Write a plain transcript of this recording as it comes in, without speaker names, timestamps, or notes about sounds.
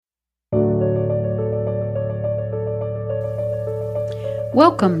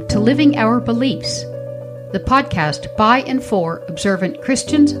Welcome to Living Our Beliefs, the podcast by and for observant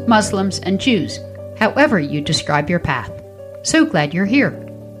Christians, Muslims, and Jews, however you describe your path. So glad you're here.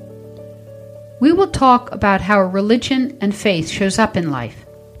 We will talk about how religion and faith shows up in life,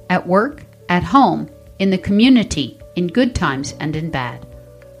 at work, at home, in the community, in good times and in bad.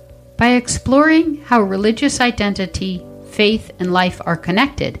 By exploring how religious identity, faith, and life are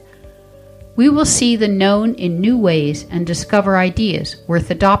connected, we will see the known in new ways and discover ideas worth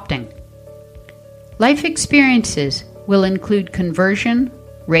adopting. Life experiences will include conversion,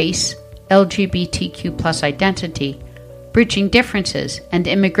 race, LGBTQ+ identity, bridging differences, and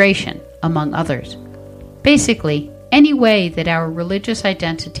immigration, among others. Basically, any way that our religious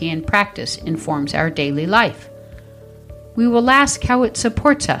identity and practice informs our daily life. We will ask how it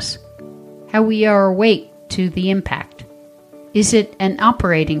supports us, how we are awake to the impact. Is it an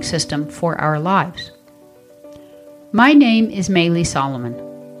operating system for our lives? My name is Maylee Solomon.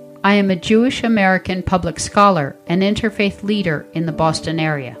 I am a Jewish American public scholar and interfaith leader in the Boston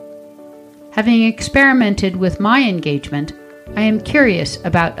area. Having experimented with my engagement, I am curious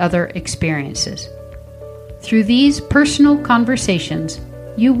about other experiences. Through these personal conversations,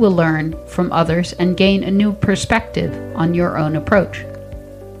 you will learn from others and gain a new perspective on your own approach.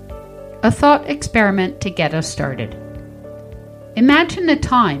 A thought experiment to get us started. Imagine a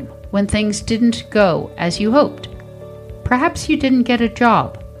time when things didn't go as you hoped. Perhaps you didn't get a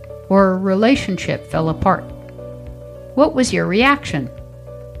job, or a relationship fell apart. What was your reaction?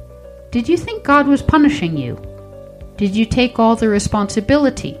 Did you think God was punishing you? Did you take all the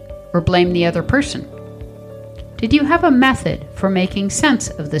responsibility or blame the other person? Did you have a method for making sense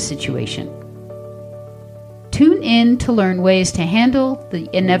of the situation? Tune in to learn ways to handle the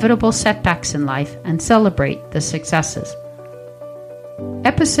inevitable setbacks in life and celebrate the successes.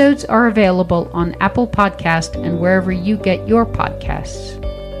 Episodes are available on Apple Podcast and wherever you get your podcasts.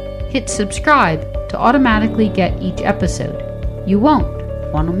 Hit subscribe to automatically get each episode. You won't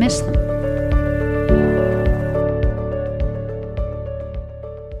want to miss them.